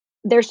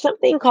there's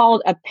something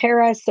called a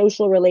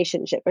parasocial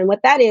relationship. And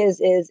what that is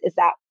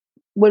that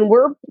when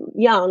we're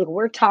young,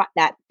 we're taught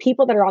that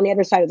people that are on the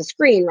other side of the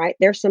screen, right?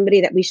 They're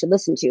somebody that we should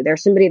listen to. They're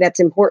somebody that's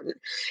important.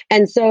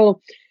 And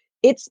so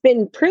it's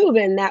been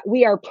proven that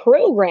we are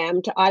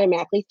programmed to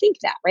automatically think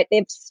that, right?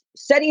 They've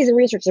studies and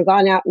research have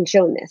gone out and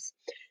shown this.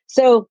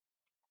 So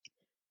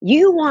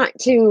you want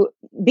to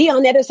be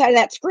on the other side of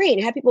that screen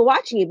and have people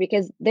watching you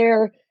because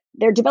they're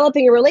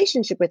developing a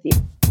relationship with you.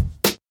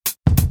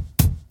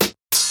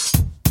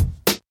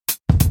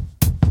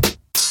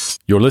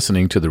 You're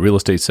listening to the Real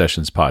Estate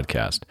Sessions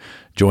podcast.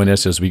 Join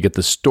us as we get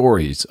the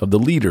stories of the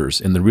leaders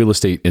in the real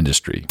estate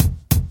industry.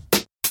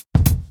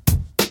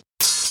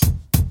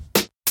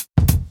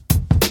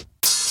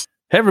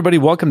 Hey, everybody.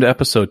 Welcome to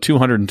episode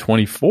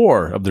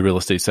 224 of the Real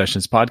Estate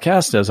Sessions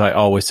podcast. As I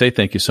always say,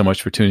 thank you so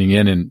much for tuning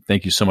in and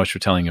thank you so much for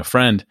telling a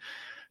friend.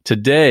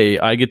 Today,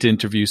 I get to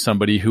interview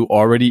somebody who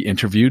already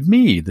interviewed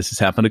me. This has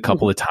happened a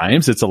couple of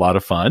times. It's a lot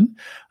of fun.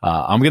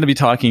 I'm going to be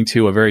talking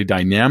to a very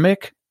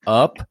dynamic,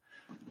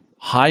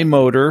 high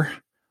motor,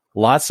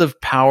 lots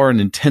of power and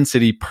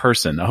intensity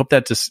person. I hope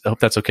that's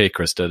okay,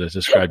 Krista, to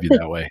describe you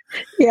that way.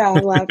 Yeah,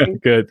 I'm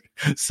laughing. Good.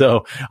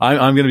 So I'm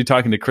going to be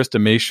talking to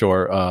Krista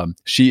Mashore.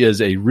 She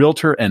is a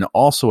realtor and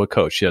also a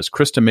coach. She has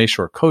Krista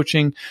Mashore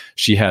Coaching.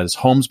 She has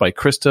Homes by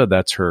Krista.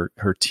 That's her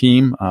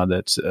team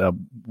that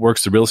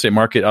works the real estate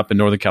market up in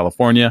Northern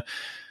California.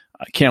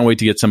 I can't wait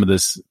to get some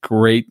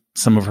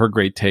of her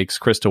great takes.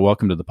 Krista,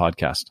 welcome to the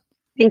podcast.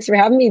 Thanks for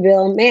having me,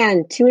 Bill.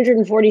 Man,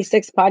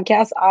 246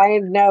 podcasts. I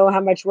know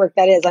how much work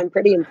that is. I'm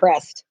pretty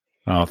impressed.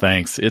 Oh,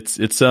 thanks. It's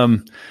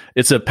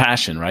a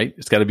passion, right?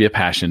 It's got to be a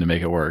passion to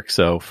make it work.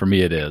 So for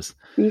me, it is.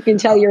 You can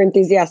tell you're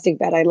enthusiastic,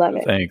 but I love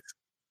it.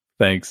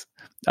 Thanks.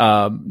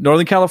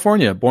 Northern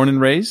California, born and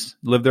raised,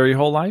 lived there your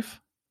whole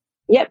life?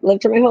 Yep,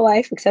 lived there my whole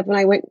life, except when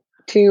I went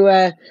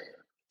to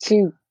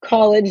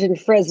college in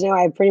Fresno.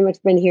 I've pretty much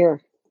been here.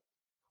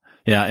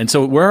 Yeah, and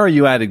so where are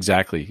you at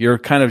exactly? You're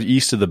kind of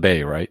east of the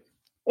Bay, right?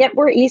 Yep,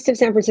 we're east of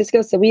San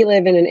Francisco, so we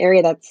live in an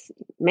area that's,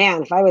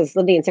 man, if I was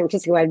living in San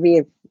Francisco, I'd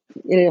be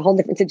in a whole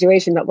different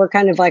situation, but we're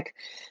kind of like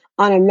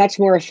on a much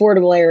more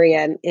affordable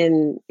area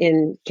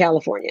in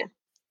California.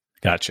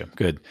 Gotcha.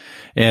 Good.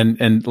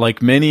 And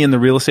like many in the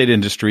real estate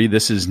industry,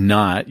 this is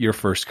not your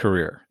first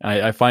career.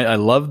 I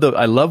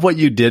love what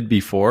you did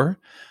before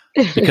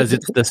because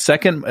it's the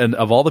second, and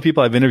of all the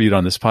people I've interviewed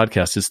on this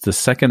podcast, it's the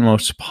second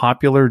most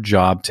popular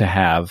job to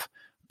have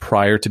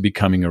prior to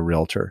becoming a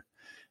realtor.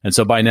 And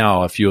so by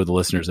now, a few of the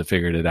listeners have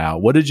figured it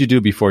out. What did you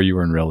do before you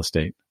were in real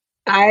estate?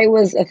 I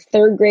was a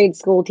third grade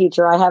school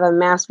teacher. I have a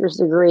master's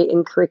degree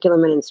in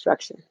curriculum and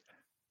instruction.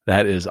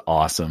 That is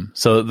awesome.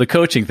 So the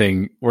coaching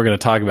thing we're going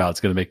to talk about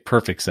is going to make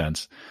perfect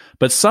sense.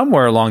 But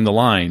somewhere along the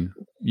line,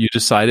 you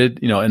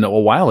decided, and a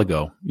while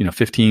ago,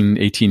 15,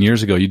 18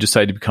 years ago, you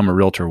decided to become a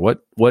realtor.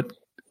 What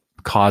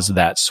caused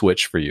that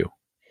switch for you?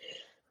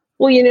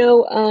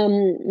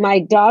 Well, my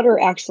daughter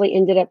actually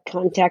ended up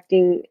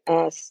contacting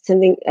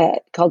something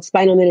called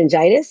spinal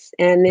meningitis,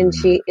 and then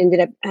she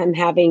ended up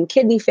having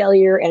kidney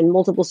failure and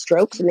multiple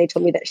strokes, and they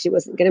told me that she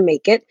wasn't going to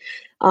make it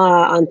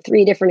on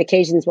 3 different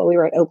occasions while we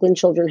were at Oakland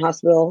Children's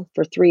Hospital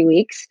for 3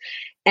 weeks.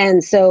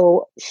 And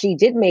so she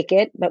did make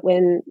it, but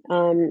when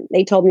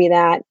they told me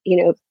that,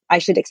 I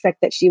should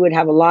expect that she would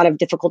have a lot of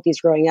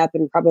difficulties growing up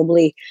and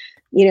probably,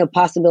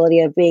 possibility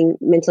of being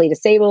mentally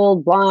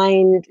disabled,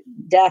 blind,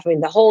 deaf,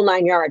 the whole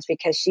 9 yards,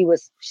 because she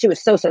was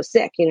so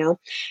sick,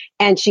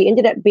 and she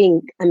ended up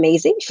being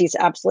amazing. She's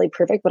absolutely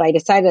perfect. But I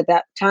decided at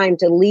that time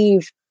to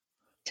leave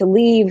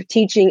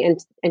teaching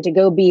and to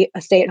go be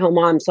a stay-at-home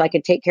mom so I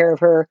could take care of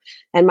her.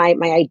 And my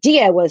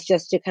idea was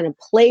just to kind of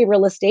play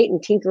real estate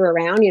and tinker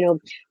around.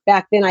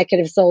 Back then I could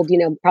have sold,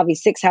 probably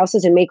 6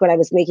 houses and make what I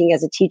was making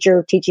as a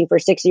teacher, teaching for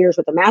 6 years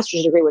with a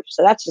master's degree,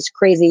 so that's just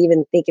crazy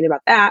even thinking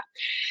about that.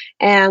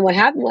 And what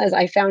happened was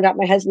I found out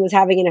my husband was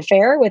having an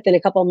affair within a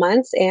couple of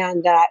months,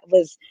 and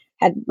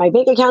had my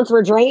bank accounts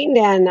were drained,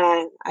 and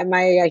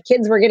my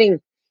kids were getting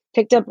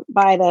picked up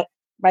by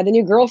the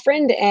new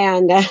girlfriend,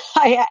 and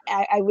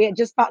we had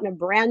just bought in a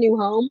brand new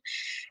home.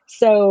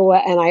 So,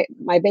 and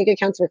my bank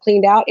accounts were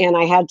cleaned out, and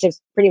I had to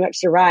pretty much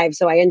survive.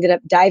 So I ended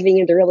up diving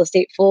into real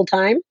estate full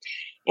time,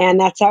 and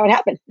that's how it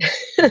happened.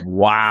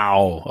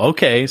 Wow.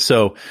 Okay.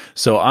 So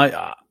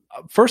I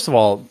first of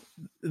all,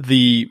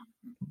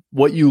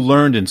 what you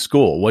learned in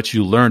school, what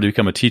you learned to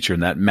become a teacher,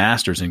 and that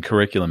master's in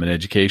curriculum and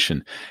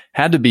education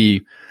had to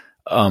be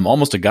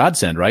almost a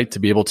godsend, right? To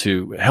be able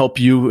to help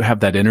you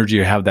have that energy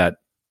or have that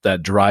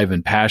drive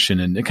and passion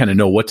and kind of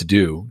know what to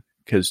do,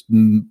 because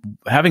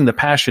having the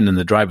passion and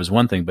the drive is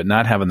one thing, but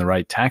not having the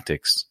right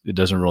tactics, it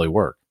doesn't really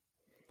work.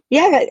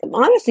 Yeah,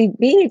 honestly,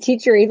 being a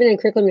teacher, even in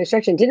curriculum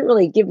instruction, didn't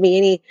really give me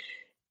any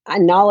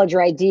knowledge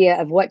or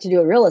idea of what to do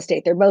in real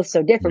estate. They're both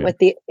so different, with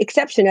the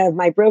exception of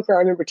my broker. I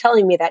remember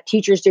telling me that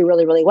teachers do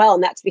really, really well,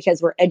 and that's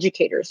because we're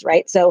educators,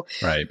 right? So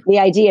the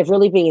idea of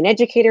really being an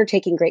educator,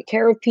 taking great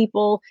care of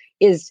people,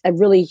 is a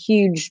really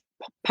huge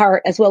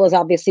part, as well as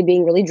obviously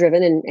being really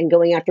driven and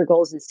going after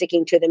goals and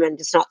sticking to them and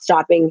just not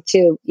stopping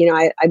to,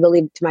 I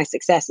believe to my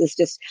success is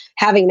just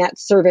having that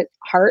servant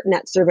heart and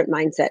that servant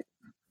mindset.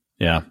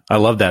 Yeah, I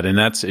love that. And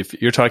that's,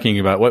 if you're talking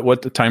about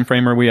what the time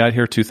frame are we at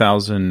here?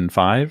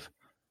 2005?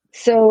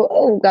 So,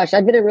 oh gosh,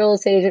 I've been a real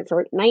estate agent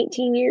for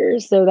 19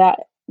 years. So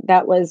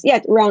that was,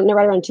 right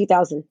around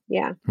 2000.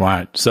 Yeah.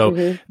 Right.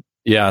 So,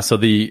 so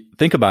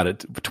think about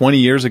it. 20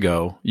 years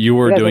ago, you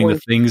were doing the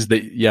things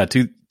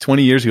that,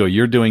 20 years ago,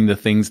 you're doing the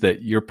things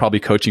that you're probably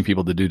coaching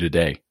people to do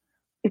today.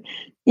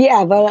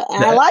 Yeah, but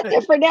a lot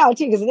different now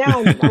too, because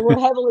now we're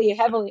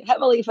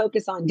heavily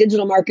focused on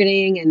digital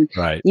marketing and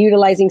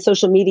utilizing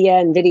social media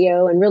and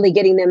video and really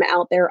getting them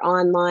out there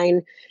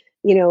online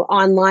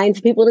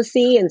for people to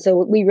see. And so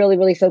we really,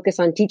 really focus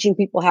on teaching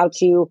people how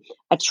to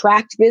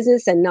attract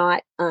business and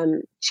not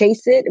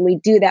chase it. And we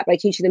do that by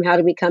teaching them how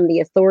to become the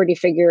authority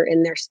figure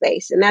in their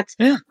space. And that's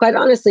quite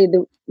honestly,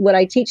 what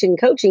I teach in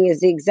coaching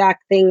is the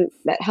exact thing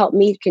that helped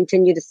me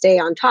continue to stay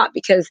on top,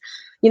 because,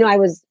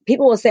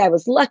 people will say I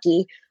was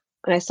lucky.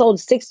 And I sold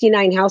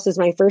 69 houses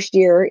my first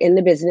year in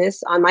the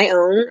business on my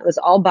own. It was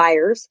all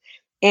buyers.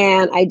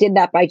 And I did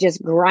that by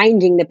just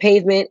grinding the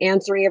pavement,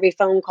 answering every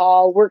phone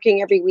call,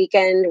 working every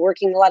weekend,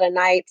 working a lot of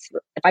nights.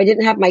 If I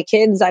didn't have my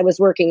kids, I was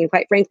working. And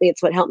quite frankly,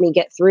 it's what helped me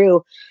get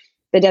through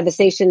the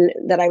devastation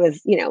that I was,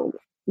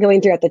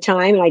 going through at the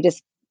time. And I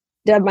just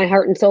dug my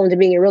heart and soul into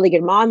being a really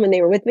good mom when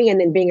they were with me,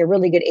 and then being a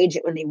really good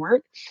agent when they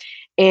weren't.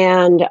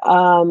 And,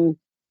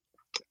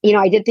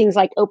 I did things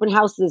like open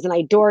houses, and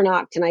I door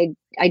knocked, and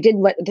I did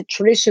what the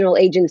traditional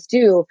agents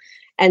do.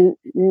 And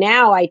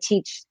now I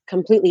teach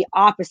completely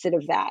opposite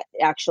of that,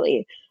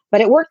 actually.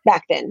 But it worked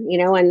back then,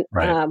 and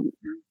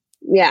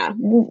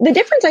the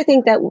difference I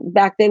think that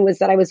back then was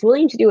that I was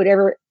willing to do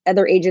whatever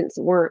other agents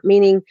weren't,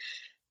 meaning,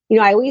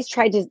 I always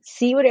tried to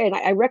see and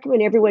I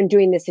recommend everyone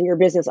doing this in your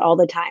business all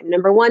the time.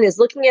 Number one is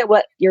looking at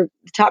what your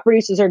top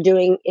producers are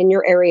doing in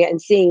your area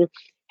and seeing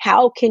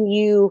how can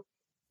you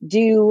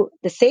do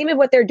the same of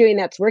what they're doing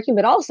that's working,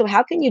 but also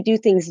how can you do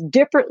things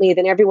differently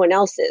than everyone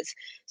else is.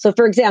 So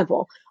for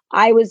example,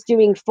 I was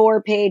doing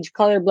 4-page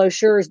color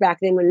brochures back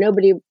then when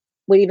nobody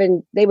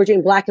would they were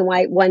doing black and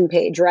white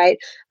 1-page, right?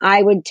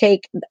 I would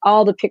take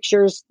all the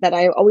pictures that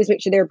I always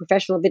make sure they were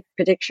professional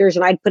pictures,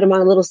 and I'd put them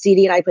on a little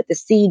CD, and I put the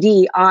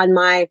CD on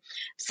my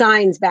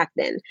signs back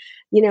then.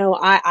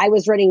 I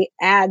was running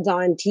ads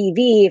on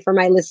TV for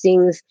my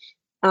listings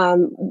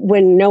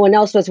when no one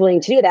else was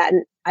willing to do that.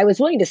 And I was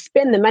willing to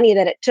spend the money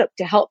that it took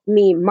to help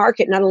me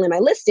market not only my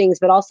listings,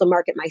 but also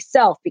market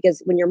myself.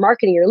 Because when you're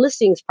marketing your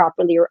listings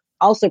properly, you're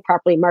also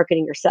properly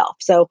marketing yourself.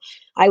 So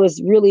I was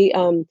really,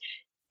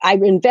 I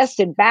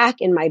invested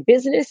back in my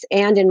business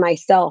and in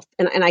myself.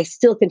 And I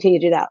still continue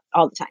to do that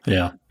all the time.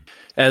 Yeah.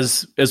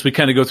 As we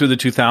kind of go through the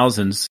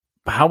 2000s,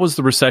 how was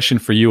the recession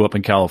for you up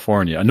in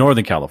California,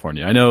 Northern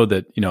California? I know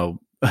that,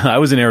 I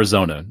was in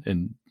Arizona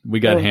and we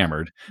got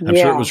hammered. I'm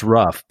sure it was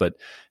rough, but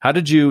how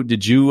did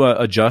you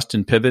adjust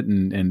and pivot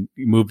and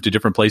move to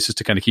different places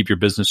to kind of keep your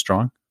business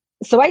strong?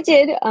 So I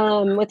did,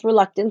 with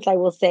reluctance, I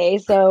will say.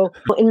 So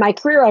in my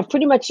career, I've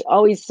pretty much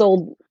always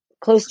sold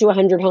close to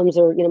 100 homes,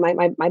 or,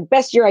 my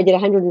best year I did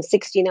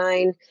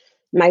 169.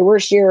 My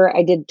worst year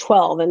I did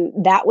 12.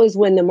 And that was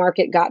when the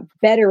market got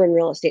better in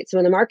real estate. So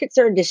when the market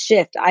started to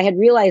shift, I had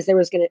realized there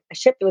was a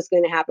shift that was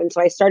going to happen.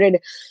 So I started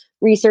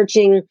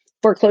researching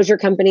foreclosure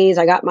companies.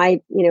 I got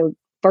my,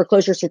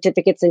 foreclosure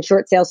certificates and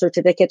short sale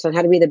certificates on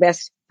how to be the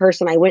best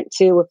person. I went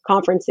to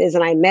conferences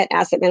and I met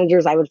asset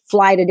managers. I would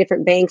fly to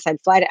different banks. I'd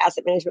fly to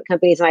asset management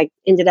companies. And I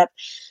ended up,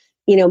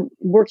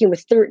 working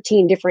with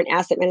 13 different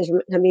asset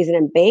management companies and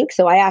a bank.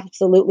 So I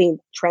absolutely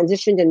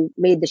transitioned and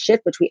made the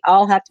shift, which we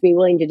all have to be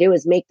willing to do,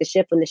 is make the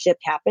shift when the shift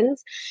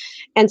happens.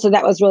 And so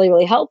that was really,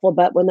 really helpful.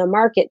 But when the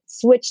market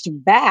switched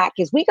back,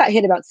 is we got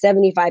hit about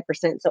 75%.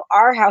 So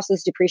our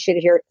houses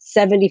depreciated here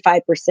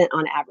 75%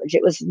 on average.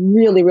 It was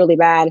really, really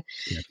bad.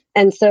 Yeah.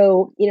 And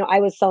so,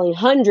 I was selling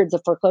hundreds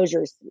of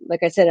foreclosures,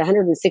 like I said,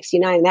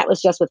 169. And that was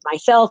just with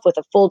myself, with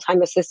a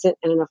full-time assistant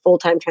and a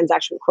full-time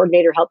transaction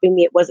coordinator helping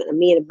me. It wasn't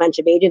me and a bunch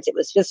of agents. It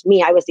was just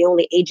me. I was the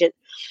only agent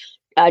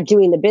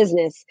doing the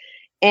business.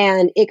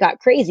 And it got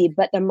crazy,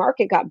 but the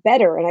market got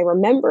better. And I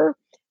remember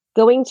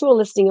going to a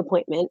listing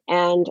appointment,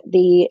 and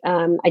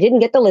I didn't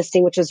get the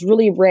listing, which was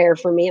really rare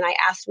for me. And I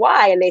asked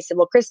why. And they said,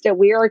 well, Krista,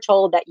 we are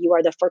told that you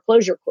are the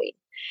foreclosure queen.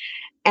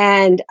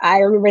 And I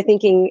remember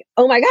thinking,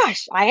 oh my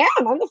gosh, I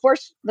am. I'm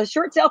the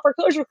short sale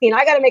foreclosure queen.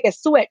 I got to make a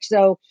switch.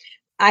 So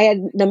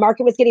the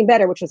market was getting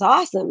better, which was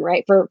awesome,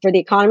 right? For the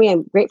economy.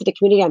 I'm great for the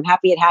community. I'm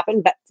happy it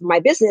happened. But for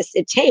my business,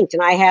 it tanked.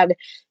 And I had,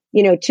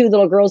 2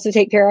 little girls to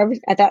take care of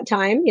at that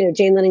time.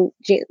 Kaylee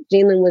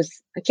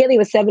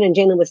was 7 and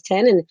Jalen was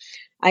 10. And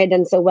I had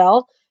done so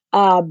well.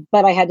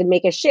 But I had to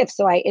make a shift.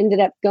 So I ended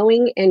up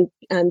going and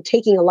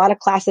taking a lot of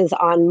classes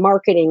on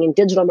marketing and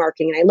digital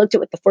marketing. And I looked at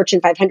what the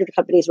Fortune 500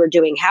 companies were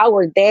doing. How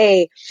were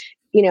they,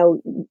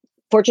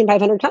 Fortune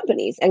 500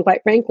 companies. And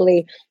quite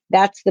frankly,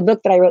 that's the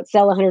book that I wrote,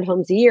 Sell 100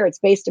 Homes a Year. It's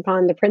based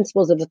upon the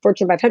principles of the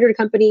Fortune 500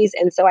 companies.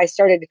 And so I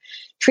started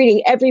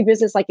treating every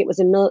business like it was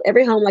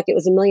every home like it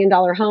was $1 million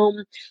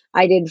home.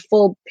 I did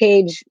full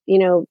page,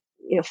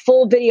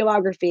 full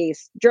videography,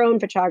 drone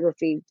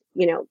photography,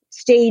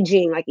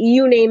 staging, like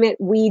you name it,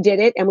 we did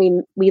it.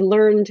 And we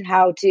learned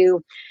how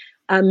to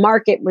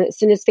market as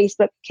soon as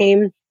Facebook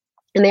came.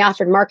 And they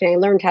offered marketing. I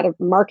learned how to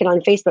market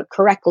on Facebook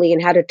correctly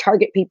and how to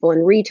target people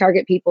and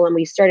retarget people. And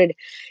we started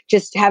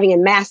just having a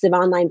massive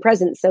online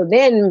presence. So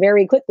then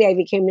very quickly, I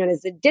became known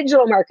as the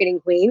digital marketing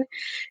queen.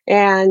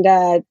 And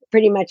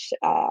pretty much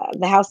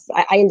the house,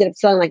 I ended up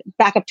selling like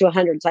back up to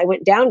 100. So I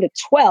went down to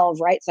 12,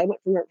 right? So I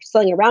went from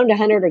selling around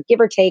 100 or give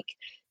or take,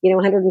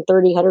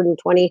 130,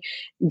 120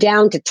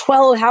 down to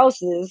 12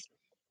 houses.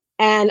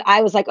 And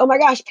I was like, oh my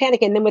gosh,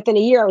 panic. And then within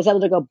a year, I was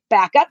able to go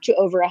back up to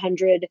over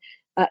 100.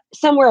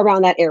 Somewhere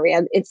around that area.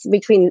 It's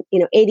between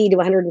 80 to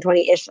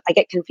 120-ish. I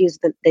get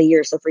confused the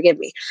year, so forgive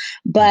me.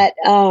 But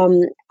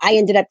I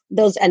ended up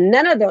and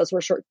none of those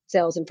were short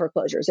sales and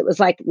foreclosures. It was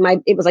like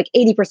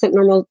 80%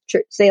 normal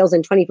sales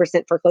and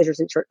 20% foreclosures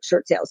and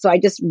short sales. So I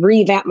just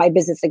revamped my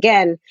business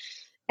again.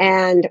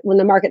 And when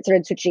the market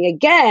started switching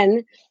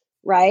again,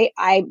 right,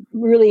 I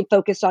really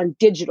focused on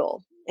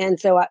digital. And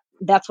so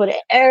that's what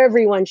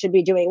everyone should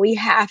be doing. We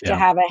have to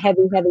have a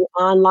heavy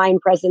online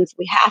presence.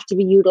 We have to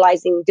be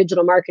utilizing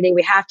digital marketing.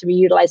 We have to be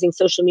utilizing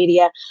social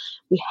media.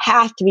 We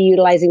have to be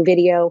utilizing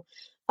video.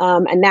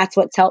 And that's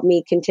what's helped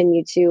me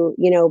continue to,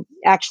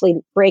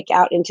 actually break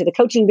out into the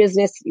coaching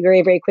business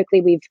very, very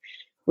quickly.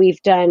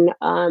 We've done,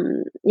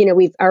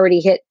 we've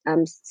already hit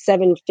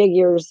 7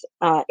 figures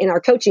in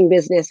our coaching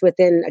business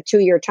within a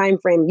 2-year time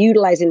frame,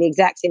 utilizing the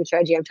exact same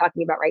strategy I'm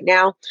talking about right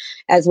now,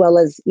 as well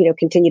as,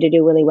 continue to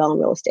do really well in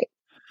real estate.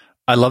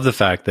 I love the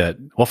fact that,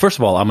 well, first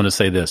of all, I'm going to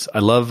say this. I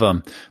love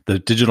the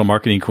digital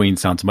marketing queen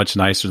sounds much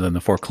nicer than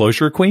the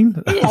foreclosure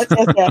queen. Yes.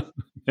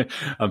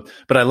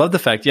 But I love the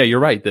fact, you're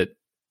right, that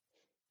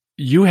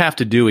you have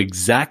to do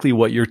exactly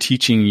what you're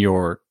teaching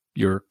your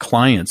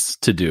clients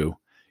to do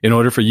in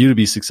order for you to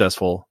be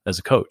successful as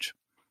a coach,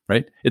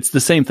 right? It's the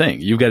same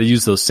thing. You've got to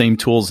use those same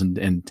tools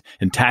and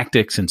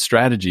tactics and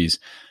strategies.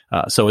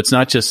 So it's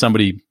not just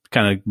somebody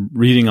kind of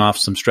reading off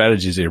some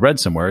strategies they read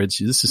somewhere.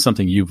 This is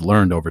something you've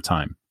learned over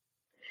time.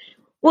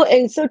 Well,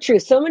 and it's so true.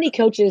 So many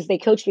coaches, they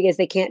coach because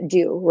they can't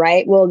do,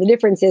 right? Well, the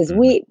difference is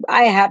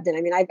I have done.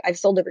 I mean, I've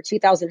sold over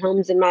 2,000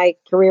 homes in my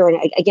career. And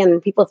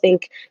again, people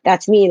think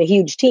that's me and a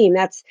huge team.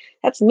 That's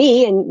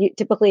me and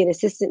typically an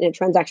assistant and a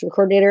transaction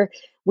coordinator.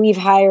 We've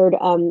hired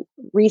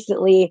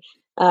recently,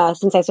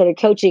 since I started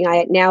coaching,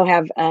 I now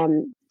have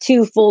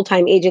 2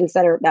 full-time agents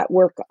that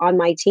work on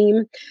my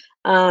team.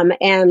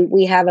 And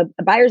we have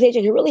a buyer's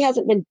agent who really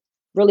hasn't been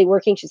really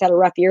working. She's had a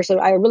rough year. So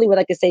I really would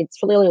like to say it's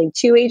really only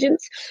 2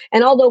 agents.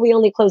 And although we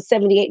only closed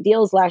 78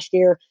 deals last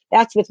year,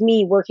 that's with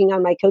me working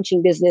on my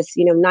coaching business,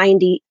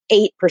 98%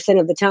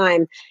 of the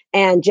time,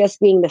 and just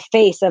being the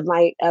face of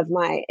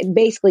my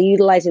basically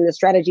utilizing the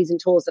strategies and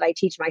tools that I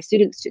teach my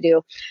students to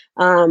do.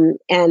 And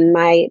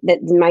my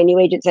new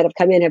agents that have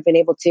come in have been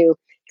able to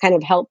kind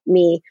of help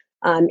me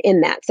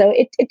in that. So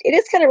it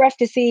is kind of rough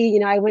to see,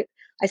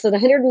 I sold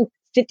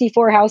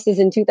 154 houses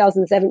in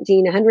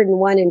 2017,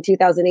 101 in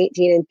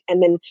 2018,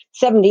 and then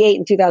 78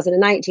 in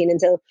 2019.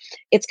 And so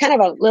it's kind of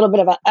a little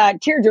bit of a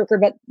tearjerker,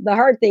 but the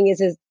hard thing is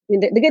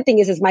the good thing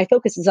is my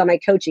focus is on my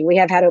coaching. We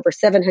have had over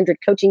 700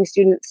 coaching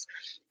students,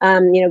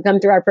 come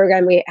through our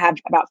program. We have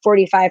about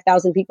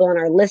 45,000 people on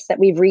our list that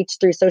we've reached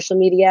through social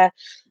media.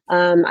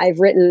 I've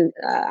written,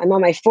 I'm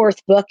on my 4th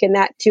book in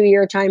that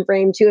 2-year time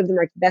frame. 2 of them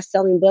are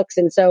best-selling books.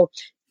 And so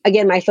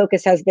again, my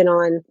focus has been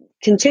on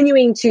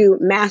continuing to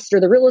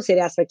master the real estate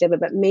aspect of it,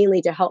 but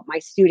mainly to help my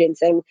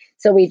students. And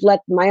so we've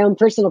let my own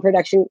personal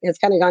production has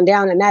kind of gone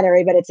down in that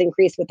area, but it's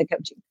increased with the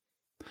coaching.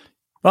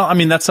 Well, I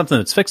mean, that's something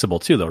that's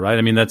fixable too, though, right?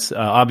 I mean, that's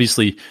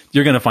obviously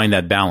you're going to find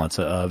that balance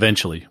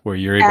eventually where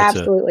you're able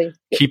to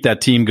keep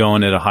that team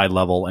going at a high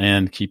level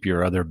and keep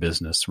your other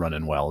business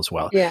running well as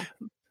well. Yeah.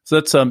 So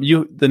that's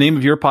the name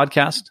of your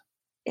podcast?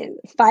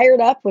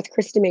 Fired Up with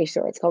Krista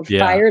Mashore. It's called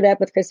Fired Up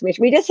with Krista Mashore.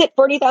 We just hit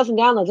 40,000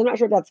 downloads. I'm not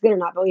sure if that's good or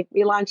not, but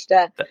we launched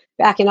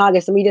back in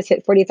August and we just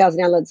hit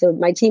 40,000 downloads. So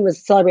my team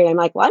was celebrating. I'm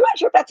like, well, I'm not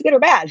sure if that's good or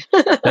bad.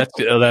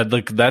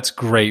 That's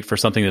great for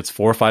something that's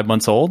 4 or 5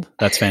 months old.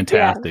 That's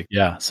fantastic.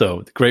 Yeah.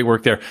 So great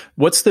work there.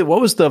 What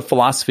was the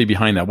philosophy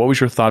behind that? What was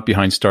your thought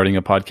behind starting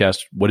a podcast?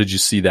 What did you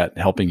see that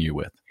helping you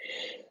with?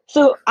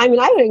 So, I mean,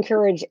 I would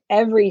encourage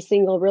every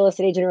single real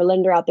estate agent or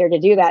lender out there to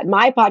do that.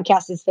 My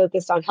podcast is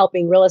focused on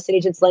helping real estate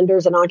agents,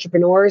 lenders, and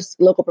entrepreneurs,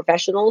 local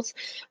professionals.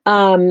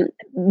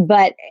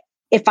 But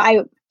if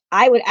I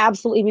would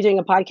absolutely be doing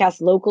a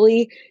podcast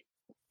locally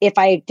if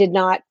I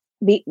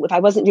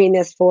wasn't doing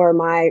this for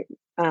my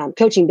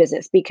coaching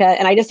business,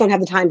 and I just don't have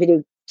the time to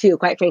do two,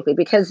 quite frankly,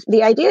 because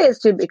the idea is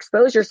to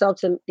expose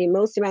yourself to the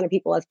most amount of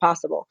people as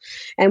possible.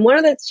 And one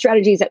of the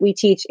strategies that we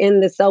teach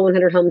in the Sell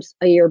 100 Homes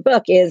a Year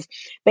book is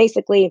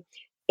basically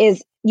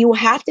you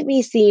have to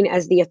be seen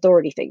as the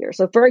authority figure.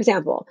 So for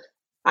example,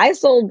 I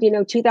sold,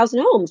 2,000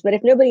 homes. But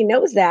if nobody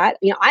knows that,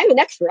 I'm an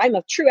expert. I'm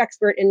a true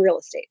expert in real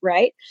estate,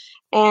 right?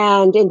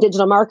 And in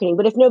digital marketing.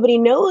 But if nobody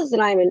knows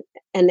that I'm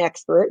an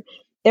expert,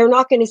 they're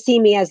not going to see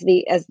me as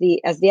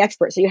the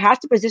expert. So you have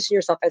to position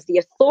yourself as the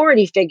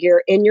authority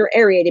figure in your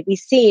area to be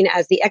seen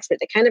as the expert.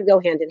 They kind of go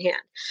hand in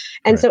hand.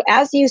 And Right. so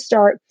as you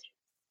start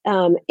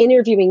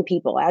interviewing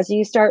people, as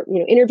you start,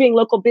 interviewing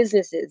local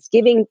businesses,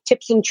 giving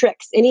tips and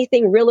tricks,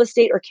 anything real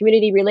estate or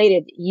community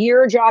related,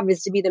 your job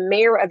is to be the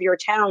mayor of your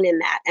town in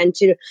that, and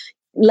to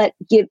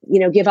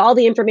give all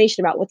the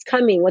information about what's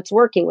coming, what's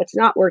working, what's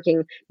not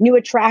working, new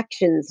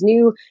attractions,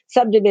 new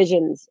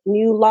subdivisions,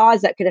 new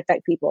laws that could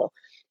affect people.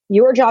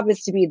 Your job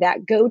is to be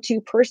that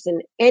go-to person,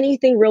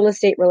 anything real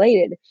estate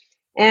related.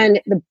 And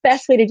the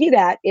best way to do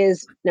that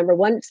is, number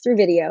one, it's through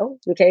video,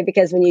 okay?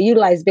 Because when you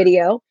utilize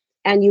video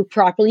and you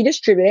properly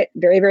distribute it,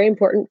 very, very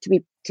important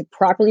to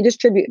properly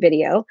distribute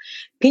video,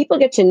 people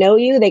get to know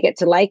you, they get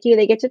to like you,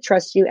 they get to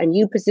trust you, and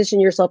you position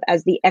yourself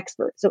as the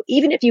expert. So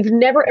even if you've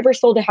never ever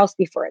sold a house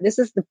before, this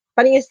is the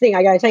funniest thing,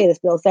 I got to tell you this,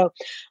 Bill. So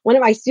one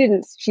of my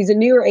students, she's a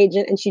newer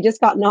agent, and she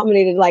just got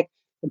nominated like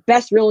the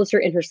best realtor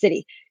in her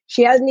city.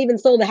 She hasn't even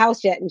sold a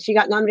house yet, and she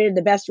got nominated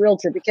the best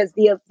realtor because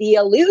the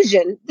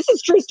illusion. This is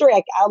a true story.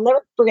 I'll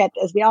never forget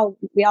this. We all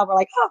were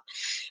like,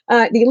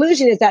 oh, the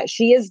illusion is that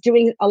she is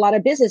doing a lot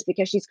of business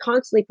because she's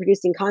constantly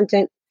producing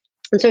content.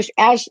 And so,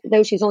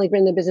 though she's only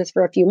been in the business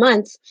for a few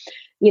months,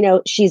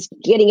 she's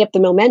getting up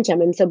the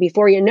momentum. And so,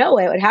 before you know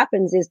it, what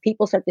happens is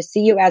people start to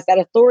see you as that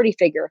authority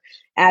figure,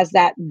 as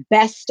that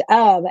best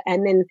of,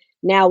 and then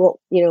now,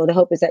 the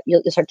hope is that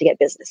you'll start to get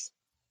business.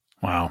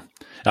 Wow.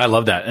 I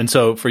love that. And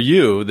so for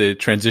you, the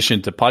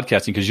transition to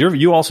podcasting, because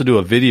you also do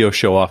a video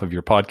show off of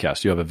your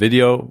podcast. You have a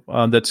video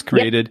that's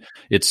created. Yep.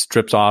 It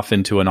strips off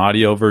into an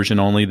audio version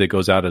only that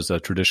goes out as a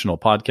traditional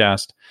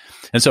podcast.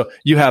 And so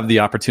you have the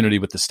opportunity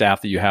with the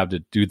staff that you have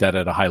to do that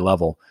at a high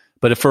level.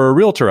 But if for a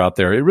realtor out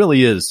there, it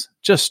really is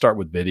just start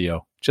with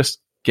video. Just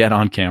get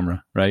on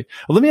camera, right?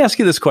 Well, let me ask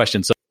you this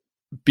question. So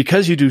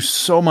because you do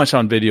so much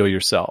on video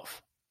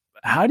yourself,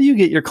 how do you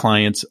get your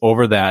clients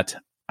over that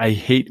I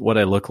hate what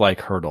I look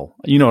like hurdle?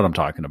 You know what I'm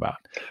talking about.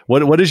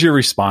 What is your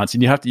response?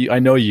 And I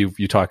know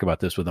you talk about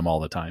this with them all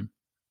the time.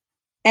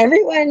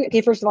 Everyone,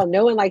 okay, first of all,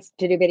 no one likes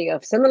to do video.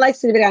 If someone likes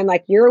to do video, I'm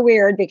like, you're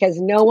weird, because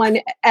no one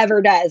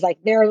ever does. Like,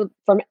 they're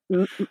from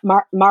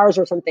Mars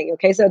or something.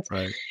 Okay. So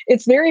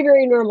it's very,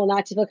 very normal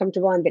not to feel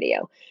comfortable on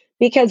video,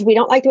 because we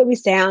don't like the way we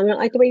sound. We don't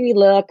like the way we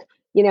look.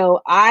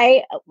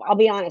 I'll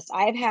be honest,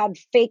 I've had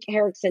fake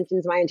hair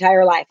extensions my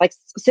entire life, like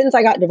since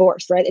I got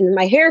divorced, right? And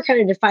my hair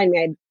kind of defined me.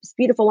 I had this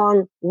beautiful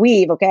long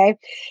weave, okay?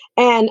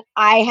 And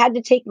I had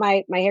to take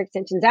my hair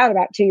extensions out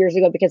about 2 years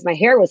ago because my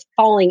hair was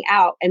falling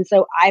out. And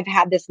so I've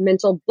had this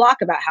mental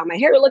block about how my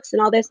hair looks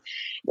and all this.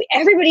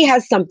 Everybody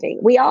has something.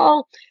 We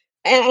all,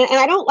 and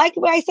I don't like the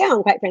way I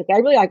sound, quite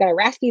frankly. I got a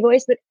raspy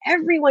voice, but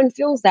everyone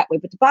feels that way.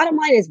 But the bottom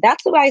line is,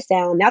 that's the way I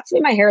sound. That's the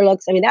way my hair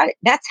looks. I mean,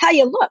 that's how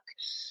you look.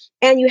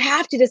 And you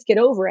have to just get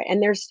over it.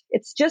 And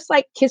it's just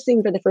like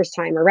kissing for the first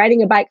time, or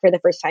riding a bike for the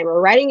first time, or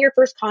writing your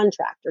first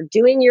contract, or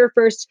doing your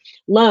first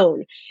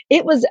loan.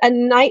 It was a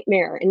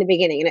nightmare in the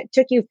beginning. And it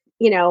took you,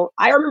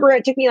 I remember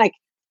it took me like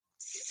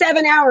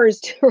 7 hours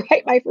to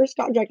write my first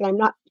contract. And I'm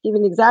not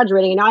even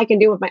exaggerating. And now I can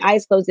do it with my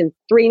eyes closed in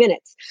 3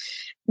 minutes.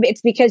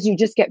 It's because you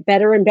just get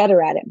better and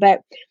better at it.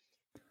 But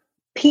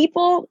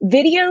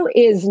video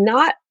is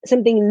not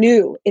something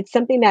new. It's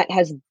something that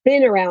has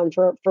been around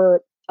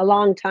for a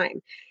long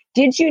time.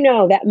 Did you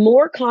know that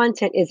more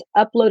content is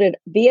uploaded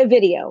via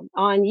video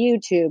on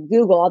YouTube,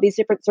 Google, all these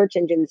different search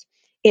engines?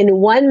 In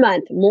 1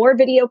 month, more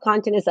video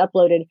content is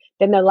uploaded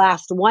than the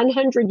last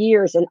 100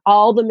 years in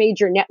all the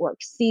major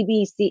networks,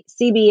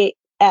 CBS,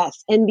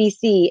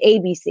 NBC,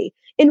 ABC,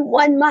 in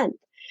 1 month.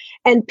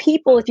 And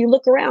people, if you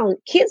look around,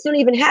 kids don't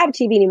even have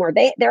TV anymore.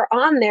 They're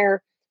on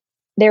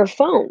their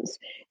phones.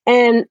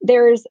 And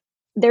there's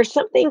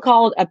something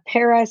called a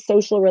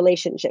parasocial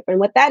relationship. And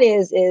what that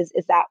is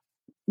that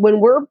when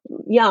we're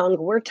young,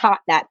 we're taught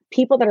that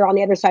people that are on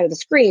the other side of the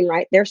screen,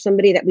 right, they're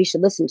somebody that we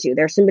should listen to.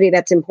 They're somebody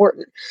that's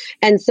important.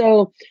 And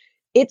so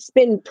it's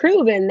been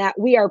proven that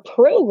we are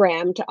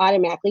programmed to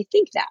automatically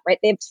think that, right?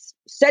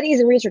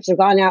 Studies and research have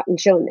gone out and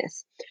shown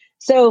this.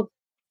 So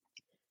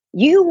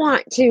you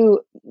want to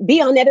be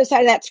on the other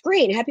side of that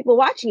screen, have people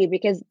watching you,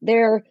 because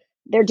they're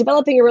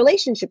developing a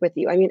relationship with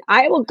you. I mean,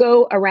 I will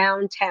go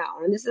around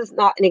town, and this is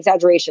not an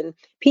exaggeration.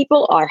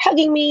 People are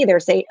hugging me. They're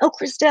saying, "Oh,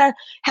 Krista,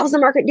 how's the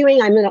market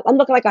doing? I'm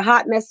looking like a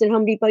hot mess at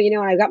Home Depot, and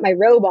I've got my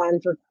robe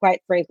on, for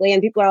quite frankly."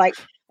 And people are like,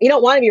 you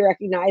don't want to be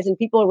recognized, and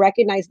people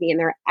recognize me, and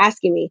they're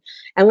asking me.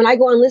 And when I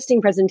go on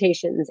listing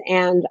presentations,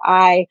 and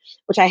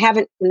which I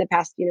haven't in the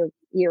past,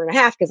 year and a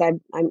half, because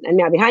I'm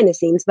now behind the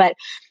scenes, but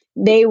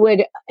they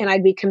would, and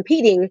I'd be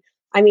competing.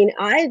 I mean,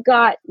 I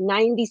got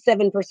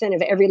 97%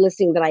 of every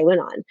listing that I went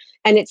on.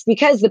 And it's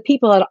because the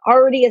people had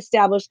already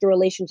established a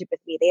relationship with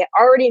me. They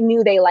already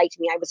knew they liked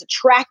me. I was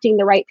attracting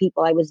the right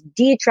people. I was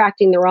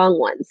detracting the wrong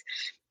ones.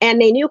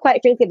 And they knew,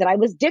 quite frankly, that I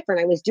was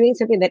different. I was doing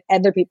something that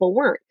other people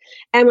weren't.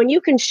 And when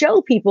you can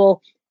show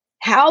people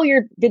how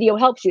your video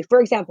helps you. For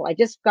example, I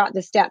just got the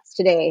stats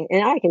today,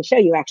 and I can show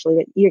you actually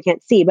that you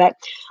can't see, but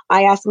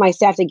I asked my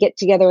staff to get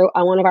together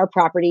on one of our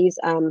properties,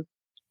 some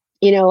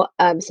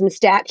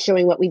stats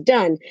showing what we've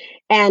done.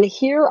 And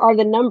here are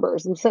the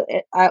numbers. And so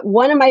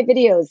one of my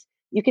videos,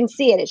 you can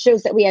see it. It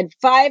shows that we had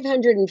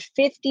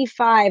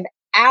 555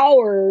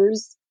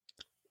 hours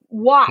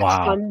watched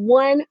on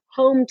one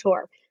home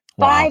tour.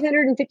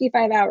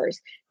 555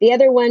 hours. The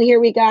other one here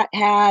we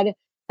had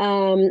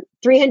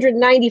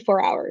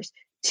 394 hours,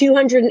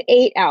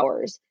 208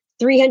 hours,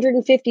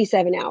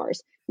 357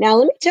 hours. Now,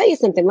 let me tell you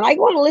something. When I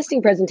go on a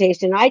listing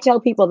presentation, I tell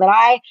people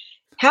that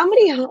how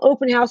many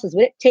open houses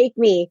would it take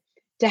me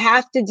to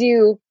have to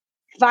do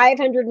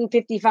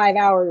 555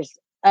 hours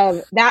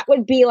of that?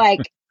 Would be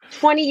like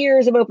 20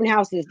 years of open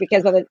houses,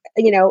 because of it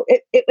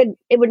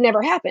would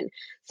never happen.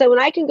 So when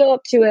I can go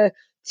up to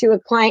a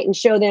client and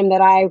show them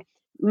that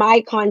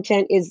my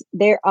content is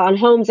there on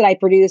homes that I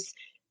produce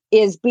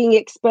is being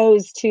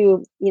exposed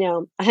to,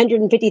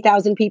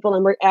 150,000 people,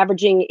 and we're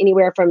averaging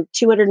anywhere from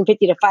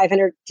 250 to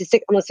 500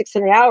 to almost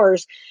 600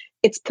 hours.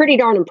 It's pretty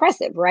darn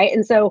impressive, right?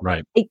 And so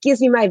It gives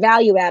me my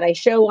value add. I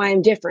show why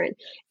I'm different.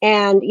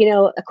 And,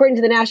 according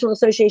to the National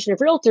Association of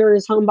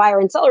Realtors Home Buyer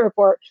and Seller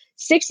Report,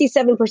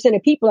 67%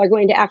 of people are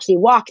going to actually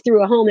walk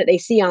through a home that they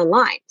see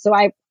online. So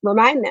I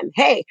remind them,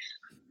 hey,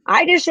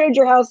 I just showed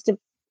your house to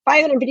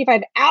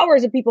 555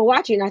 hours of people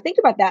watching. Now think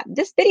about that.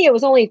 This video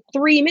was only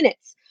 3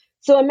 minutes.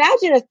 So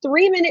imagine a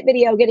 3-minute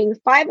video getting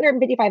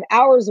 555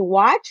 hours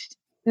watched.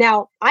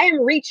 Now I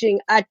am reaching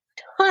a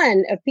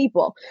ton of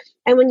people.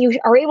 And when you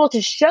are able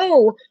to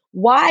show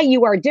why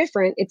you are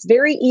different, it's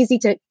very easy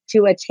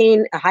to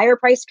attain a higher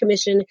price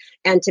commission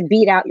and to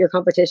beat out your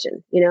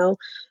competition, Yeah.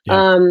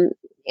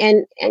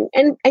 And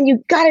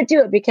you got to do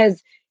it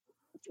because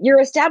you're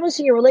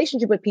establishing a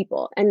relationship with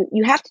people, and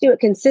you have to do it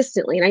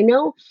consistently. And I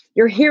know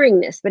you're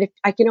hearing this, but if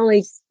I can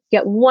only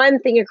get one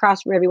thing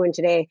across from everyone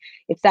today,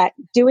 it's that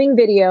doing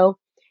video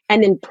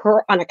and then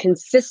on a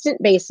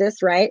consistent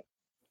basis, right?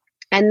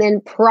 And then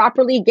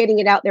properly getting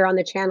it out there on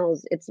the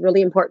channels. It's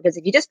really important, because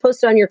if you just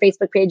post it on your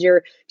Facebook page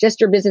or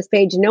just your business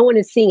page, no one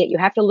is seeing it. You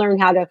have to learn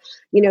how to,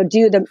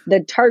 do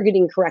the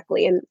targeting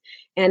correctly.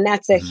 And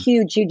that's a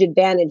huge, huge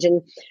advantage.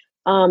 And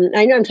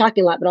I know I'm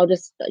talking a lot, but I'll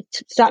just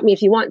stop me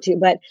if you want to.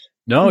 But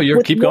no,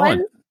 keep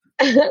going.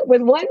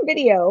 With one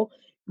video,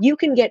 you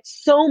can get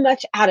so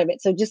much out of it.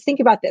 So just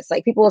think about this.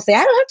 Like, people will say,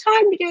 I don't have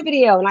time to do a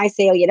video. And I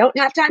say, oh, you don't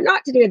have time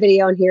not to do a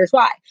video. And here's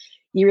why.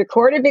 You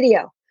record a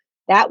video.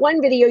 That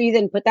one video, you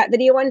then put that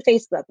video on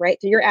Facebook, right?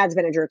 Through your ads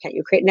manager account.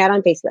 You create an ad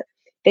on Facebook.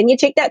 Then you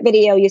take that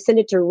video, you send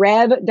it to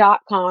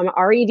rev.com,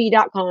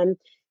 rev.com.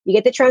 You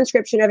get the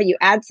transcription of it. You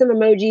add some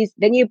emojis.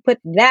 Then you put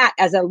that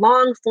as a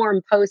long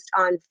form post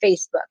on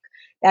Facebook.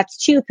 That's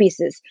 2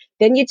 pieces.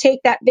 Then you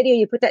take that video,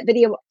 you put that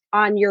video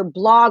on your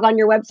blog, on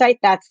your website.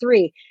 That's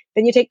 3.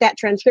 Then you take that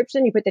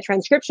transcription, you put the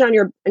transcription on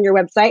your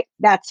website.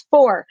 That's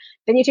 4.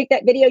 Then you take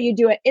that video, you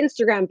do an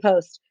Instagram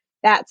post.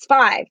 That's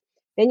 5.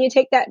 Then you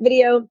take that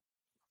video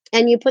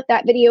and you put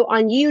that video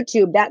on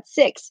YouTube. That's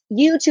 6.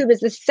 YouTube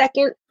is the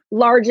second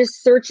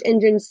largest search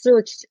engine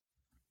searched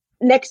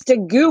next to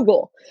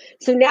Google.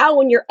 So now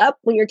when you're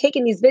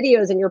taking these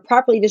videos and you're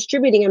properly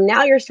distributing them,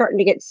 now you're starting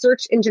to get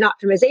search engine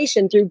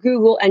optimization through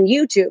Google and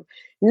YouTube.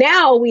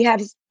 Now we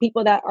have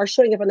people that are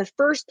showing up on the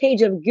first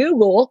page of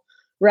Google,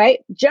 right?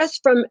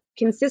 Just from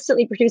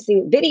consistently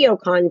producing video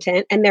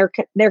content, and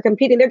they're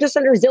competing. They're just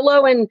under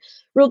Zillow and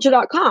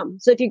Realtor.com.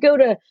 So if you go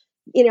to,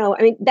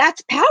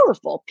 that's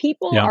powerful.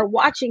 People are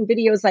watching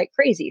videos like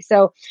crazy.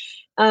 So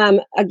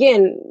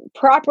again,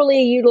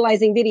 properly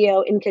utilizing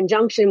video in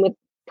conjunction with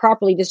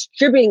properly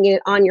distributing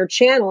it on your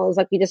channels,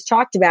 like we just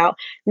talked about.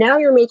 Now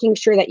you're making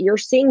sure that you're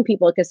seeing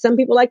people, because some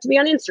people like to be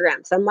on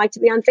Instagram, some like to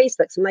be on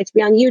Facebook, some like to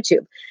be on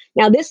YouTube.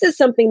 Now, this is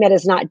something that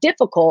is not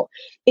difficult.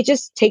 It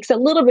just takes a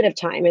little bit of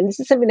time. And this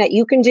is something that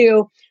you can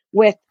do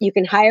you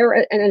can hire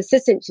an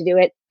assistant to do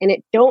it, and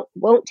it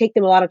won't take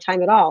them a lot of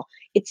time at all.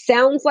 It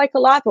sounds like a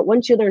lot, but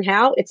once you learn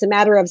how, it's a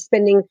matter of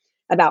spending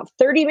about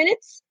 30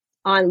 minutes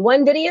on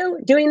one video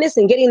doing this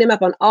and getting them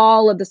up on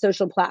all of the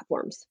social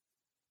platforms.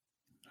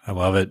 I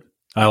love it.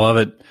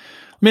 Let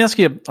me ask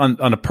you on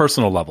a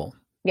personal level.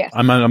 Yes.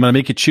 I'm going to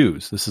make you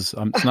choose. It's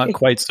not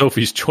quite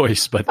Sophie's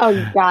choice, but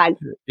oh God,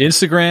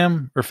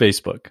 Instagram or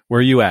Facebook?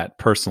 Where are you at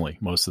personally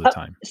most of the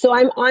time? So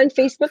I'm on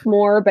Facebook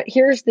more, but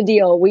here's the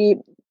deal.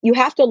 You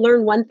have to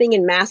learn one thing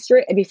and master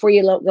it before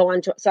you go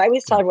on to it. So I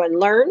always tell everyone,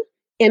 learn,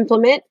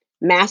 implement,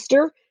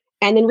 master,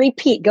 and then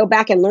repeat. Go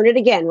back and learn it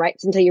again, right?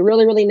 Until you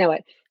really, really know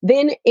it.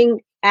 Then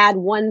add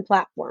one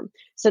platform.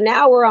 So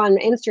now we're on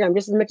Instagram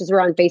just as much as we're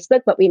on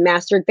Facebook, but we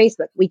mastered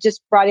Facebook. We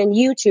just brought in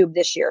YouTube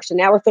this year. So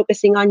now we're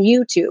focusing on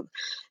YouTube.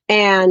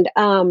 And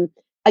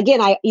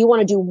again, you want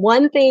to do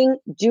one thing,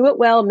 do it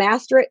well,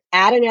 master it,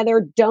 add another.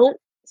 Don't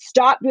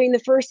stop doing the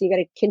first thing. You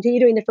got to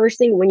continue doing the first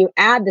thing when you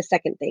add the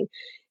second thing.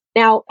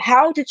 Now,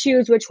 how to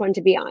choose which one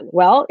to be on?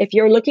 Well, if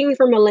you're looking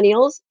for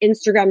millennials,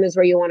 Instagram is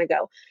where you want to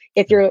go.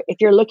 If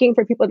you're looking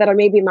for people that are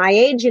maybe my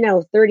age,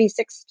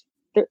 36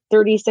 to,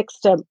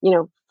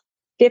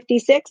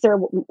 56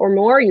 or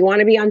more, you want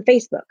to be on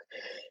Facebook.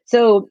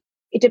 So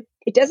it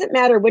doesn't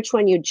matter which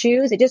one you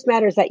choose. It just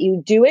matters that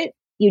you do it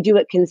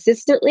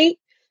consistently,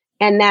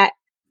 and that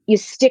you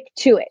stick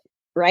to it,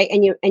 right?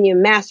 And you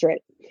master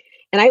it.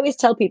 And I always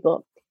tell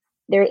people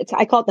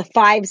I call it the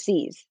 5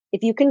 C's.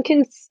 If you can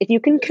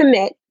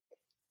commit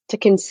to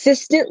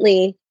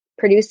consistently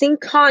producing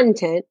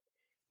content,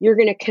 you're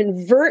going to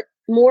convert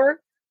more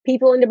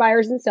people into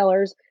buyers and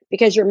sellers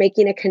because you're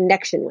making a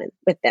connection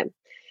with them.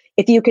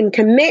 If you can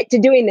commit to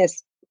doing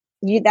this,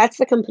 you're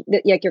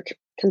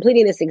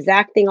completing this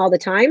exact thing all the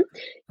time.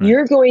 Right.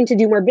 You're going to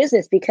do more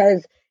business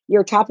because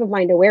you're top of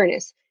mind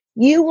awareness.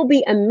 You will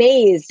be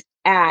amazed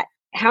at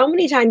how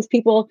many times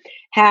people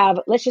have,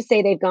 let's just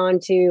say they've gone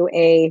to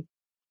a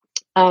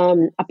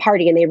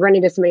party and they run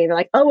into somebody and they're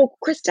like, "Oh,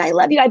 Krista, I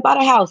love you. I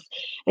bought a house."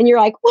 And you're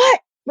like, "What?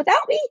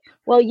 Without me?"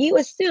 Well, we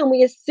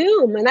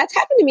assume, and that's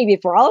happened to me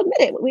before. I'll admit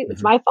it.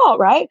 It's my fault,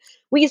 right?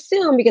 We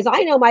assume because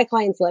I know my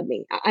clients love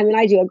me. I mean,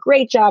 I do a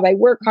great job. I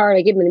work hard.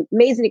 I give them an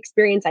amazing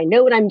experience. I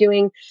know what I'm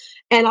doing.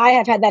 And I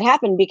have had that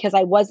happen because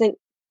I wasn't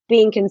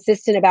being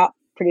consistent about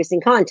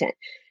producing content.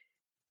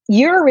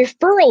 Your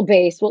referral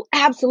base will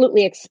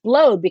absolutely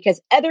explode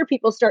because other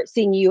people start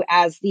seeing you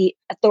as the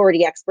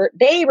authority expert.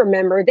 They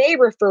remember, they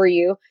refer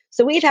you.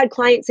 So we've had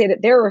clients say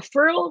that their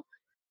referral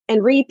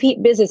and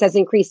repeat business has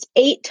increased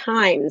 8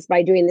 times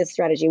by doing this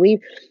strategy.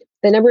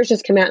 The numbers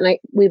just come out, and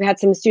we've had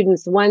some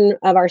students. One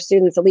of our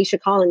students, Alicia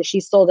Collins, she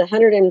sold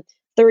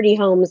 130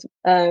 homes.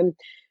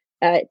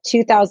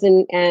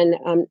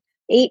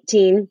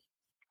 2018,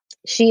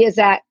 she is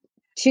at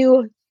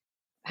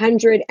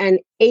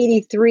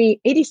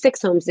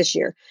 86 homes this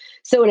year.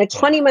 So in a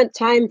 20-month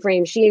time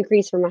frame, she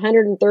increased from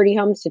 130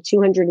 homes to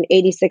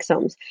 286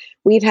 homes.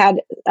 We've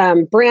had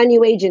brand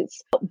new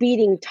agents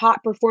beating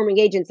top performing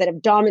agents that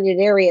have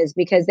dominated areas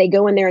because they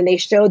go in there and they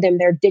show them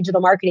their digital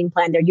marketing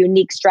plan, their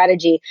unique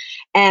strategy,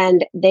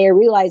 and they're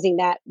realizing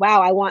that,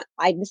 wow,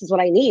 this is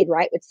what I need,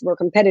 right? It's more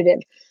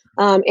competitive.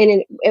 And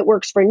it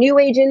works for new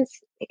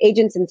agents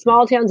in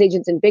small towns,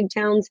 agents in big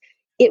towns.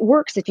 It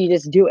works if you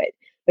just do it,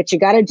 but you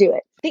got to do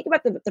it. Think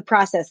about the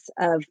process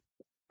of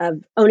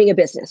owning a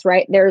business,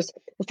 right? The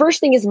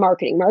first thing is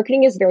marketing.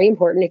 Marketing is very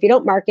important. If you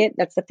don't market,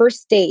 that's the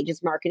first stage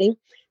is marketing.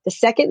 The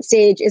second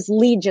stage is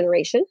lead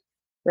generation,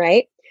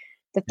 right?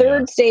 The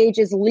third stage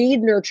is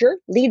lead nurture.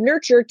 Lead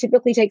nurture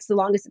typically takes the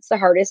longest. It's the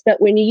hardest.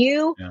 But when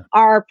you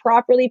are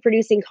properly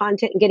producing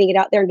content and getting it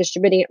out there and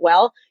distributing it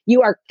well,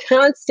 you are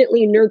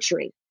constantly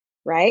nurturing,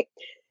 right?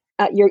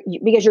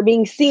 Because you're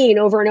being seen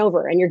over and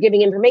over, and you're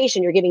giving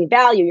information, you're giving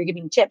value, you're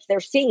giving tips. They're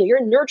seeing you,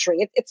 you're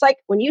nurturing. It's like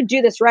when you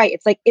do this right,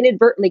 it's like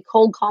inadvertently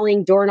cold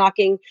calling, door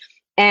knocking,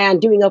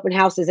 and doing open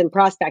houses and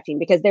prospecting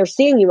because they're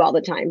seeing you all the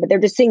time, but they're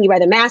just seeing you by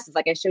the masses,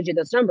 like I showed you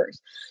those numbers.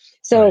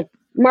 So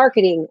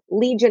marketing,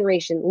 lead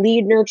generation,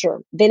 lead nurture.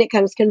 Then it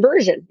comes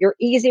conversion. You're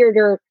easier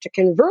to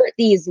convert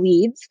these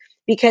leads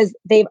because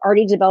they've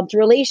already developed a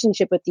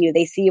relationship with you.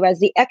 They see you as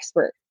the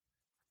expert.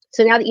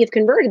 So now that you've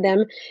converted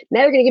them,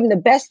 now you're going to give them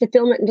the best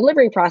fulfillment and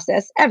delivery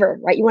process ever,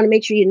 right? You want to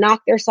make sure you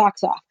knock their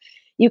socks off.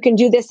 You can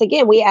do this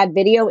again. We add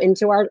video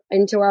into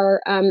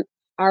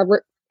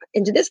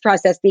this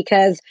process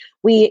because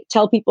we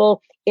tell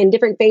people in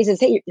different phases,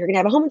 hey, you're going to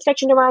have a home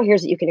inspection tomorrow.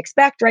 Here's what you can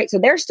expect, right? So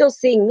they're still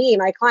seeing me,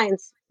 my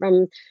clients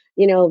from,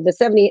 the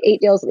 78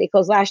 deals that we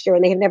closed last year,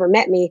 and they have never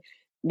met me.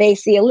 They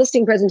see a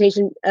listing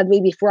presentation of me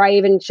before I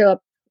even show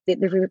up,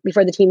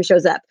 before the team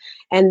shows up.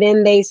 And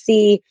then they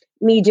see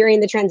me during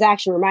the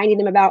transaction, reminding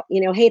them about,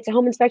 hey, it's a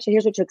home inspection.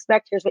 Here's what you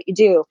expect. Here's what you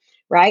do,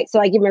 right? So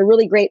I give them a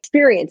really great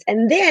experience.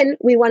 And then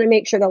we want to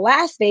make sure the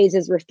last phase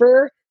is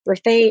refer,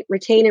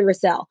 retain, and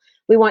resell.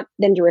 We want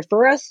them to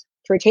refer us,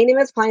 to retain them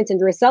as clients, and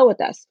to resell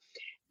with us.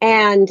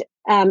 And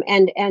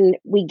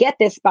we get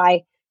this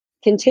by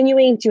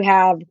continuing to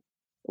have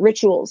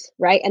rituals,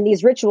 right? And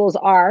these rituals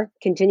are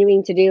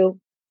continuing to do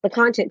the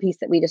content piece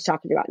that we just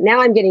talked about. Now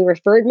I'm getting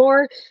referred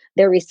more.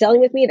 They're reselling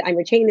with me. I'm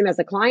retaining them as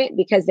a client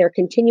because they're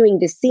continuing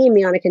to see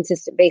me on a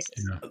consistent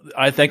basis. Yeah.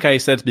 I think I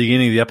said at the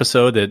beginning of the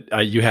episode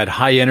that you had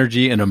high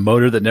energy and a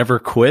motor that never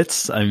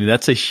quits. I mean,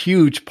 that's a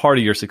huge part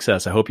of your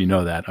success. I hope you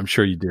know that. I'm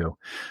sure you do.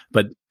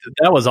 But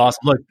that was awesome.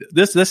 Look,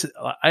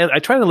 I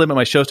try to limit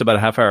my shows to about a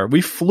half hour.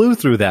 We flew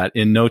through that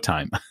in no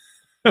time.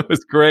 It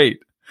was great.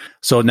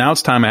 So now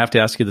it's time I have to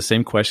ask you the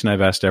same question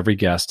I've asked every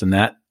guest, and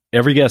that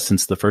every guest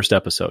since the first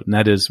episode. And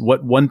that is,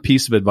 what one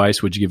piece of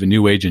advice would you give a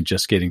new agent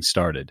just getting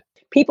started?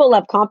 People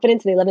love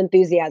confidence and they love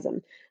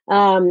enthusiasm.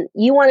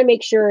 You want to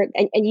make sure,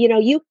 and you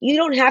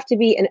don't have to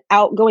be an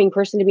outgoing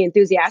person to be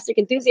enthusiastic.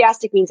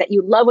 Enthusiastic means that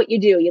you love what you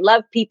do. You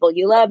love people.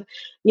 You love,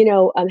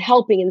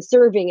 helping and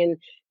serving, and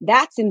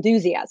that's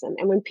enthusiasm.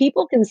 And when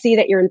people can see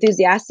that you're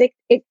enthusiastic,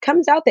 it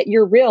comes out that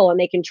you're real and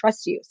they can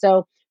trust you.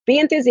 So be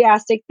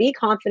enthusiastic, be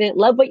confident,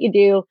 love what you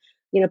do,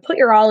 put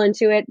your all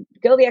into it,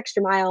 go the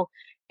extra mile,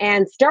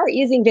 and start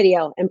using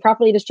video and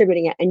properly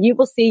distributing it. And you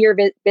will see your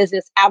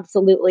business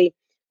absolutely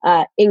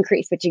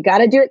increase, but you got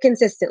to do it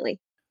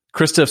consistently.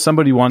 Krista, if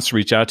somebody wants to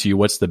reach out to you,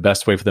 what's the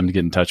best way for them to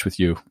get in touch with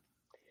you?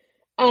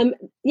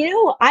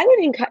 I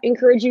would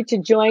encourage you to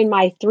join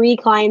my 3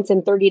 clients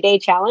in 30-day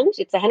challenge.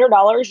 It's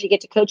 $100. You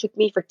get to coach with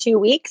me for 2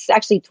 weeks,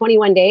 actually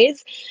 21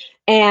 days.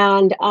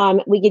 And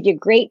we give you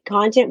great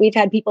content. We've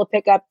had people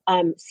pick up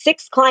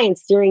 6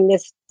 clients during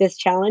this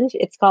challenge.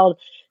 It's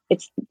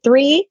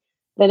 3,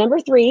 the number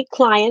 3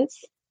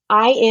 clients,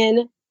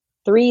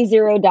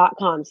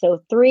 in30.com.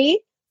 So 3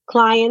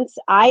 clients,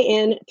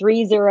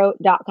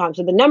 in30.com.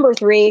 So the number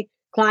 3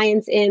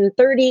 clients in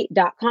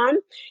 30.com.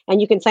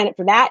 And you can sign up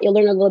for that. You'll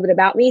learn a little bit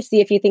about me,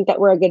 see if you think that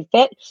we're a good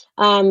fit.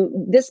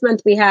 This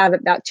month, we have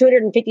about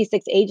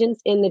 256 agents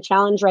in the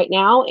challenge right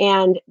now,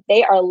 and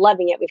they are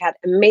loving it. We've had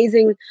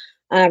amazing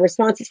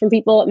responses from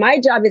people. My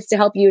job is to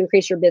help you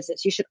increase your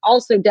business. You should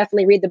also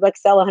definitely read the book,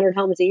 Sell 100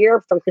 Homes a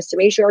Year from Krista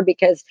Mashore,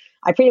 because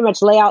I pretty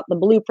much lay out the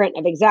blueprint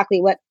of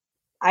exactly what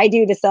I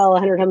do to sell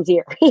 100 homes a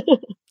year.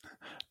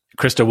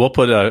 Krista, we'll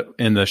put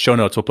in the show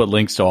notes, we'll put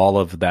links to all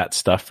of that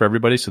stuff for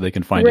everybody so they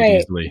can find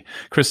it easily.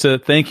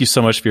 Krista, thank you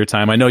so much for your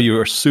time. I know you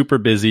are super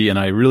busy, and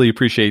I really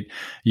appreciate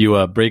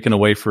you breaking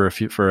away for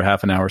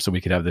half an hour so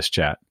we could have this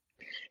chat.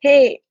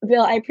 Hey,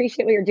 Bill, I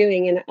appreciate what you're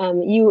doing.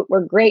 And you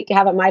were great to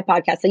have on my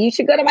podcast. So you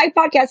should go to my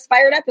podcast,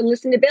 Fired Up, and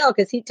listen to Bill,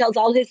 because he tells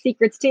all his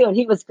secrets too. And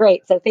he was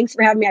great. So thanks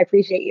for having me. I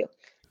appreciate you.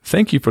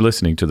 Thank you for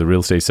listening to the Real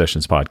Estate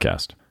Sessions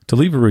podcast. To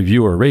leave a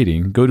review or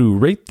rating, go to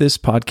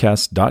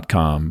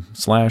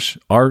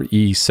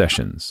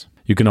ratethispodcast.com/RE-sessions.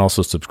 You can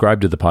also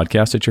subscribe to the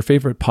podcast at your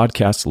favorite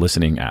podcast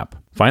listening app.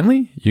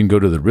 Finally, you can go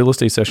to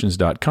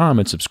therealestatesessions.com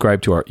and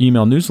subscribe to our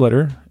email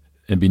newsletter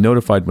and be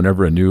notified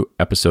whenever a new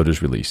episode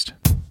is released.